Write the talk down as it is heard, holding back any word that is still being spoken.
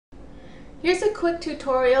Here's a quick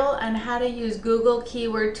tutorial on how to use Google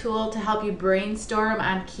Keyword Tool to help you brainstorm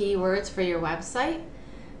on keywords for your website.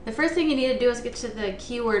 The first thing you need to do is get to the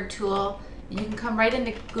Keyword Tool. You can come right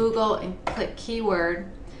into Google and click Keyword.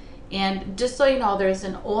 And just so you know, there's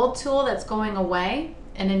an old tool that's going away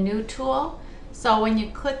and a new tool. So when you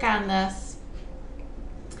click on this,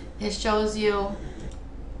 it shows you,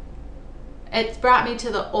 it's brought me to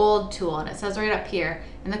the old tool, and it says right up here,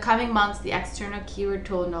 in the coming months, the external keyword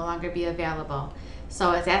tool will no longer be available.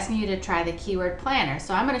 So it's asking you to try the keyword planner.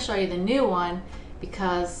 So I'm going to show you the new one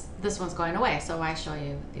because this one's going away. So why show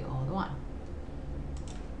you the old one?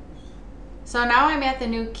 So now I'm at the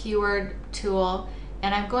new keyword tool,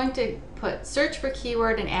 and I'm going to put search for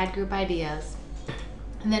keyword and add group ideas.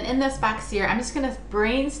 And then in this box here, I'm just going to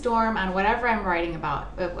brainstorm on whatever I'm writing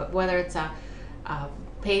about, whether it's a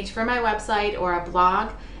page for my website or a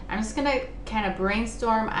blog. I'm just going to kind of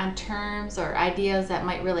brainstorm on terms or ideas that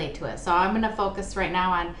might relate to it. So I'm going to focus right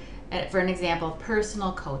now on, for an example,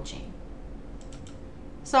 personal coaching.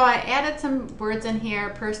 So I added some words in here: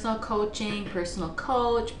 personal coaching, personal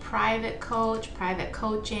coach, private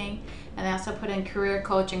coaching, and I also put in career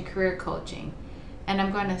coach and career coaching. And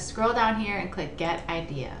I'm going to scroll down here and click Get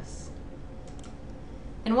Ideas.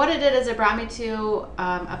 And what it did is it brought me to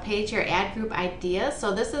a page here, Add Group Ideas.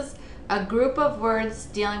 So this is a group of words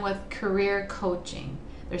dealing with career coaching.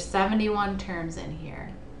 There's 71 terms in here.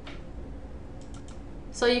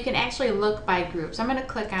 So you can actually look by groups. I'm going to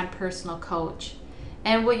click on personal coach.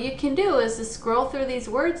 And what you can do is just scroll through these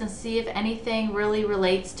words and see if anything really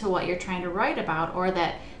relates to what you're trying to write about, or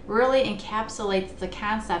that really encapsulates the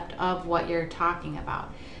concept of what you're talking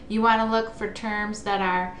about. You want to look for terms that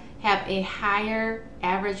have a higher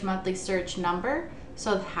average monthly search number,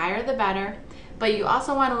 so the higher the better. But you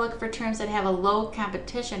also want to look for terms that have a low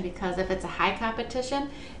competition, because if it's a high competition,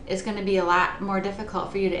 it's going to be a lot more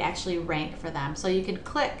difficult for you to actually rank for them. So you can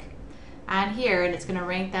click on here and it's going to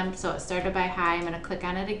rank them. So it started by high. I'm going to click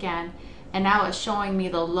on it again, and now it's showing me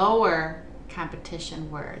the lower competition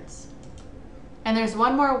words. And there's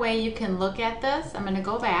one more way you can look at this. I'm going to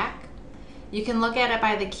go back. You can look at it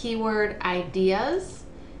by the keyword ideas,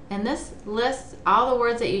 and this lists all the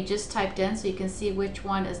words that you just typed in, so you can see which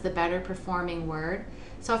one is the better performing word.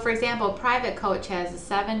 So for example, private coach has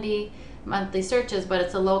 70 monthly searches, but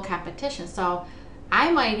it's a low competition. So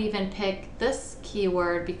I might even pick this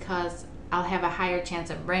keyword because I'll have a higher chance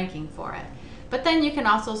of ranking for it. But then you can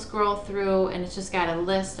also scroll through, and it's just got a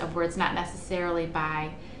list of words, not necessarily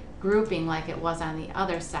by grouping like it was on the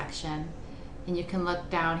other section. And you can look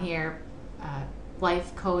down here,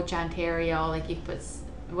 Life Coach Ontario, like you put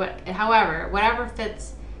whatever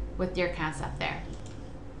fits with your concept there.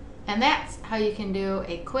 And that's how you can do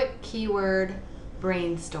a quick keyword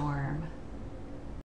brainstorm.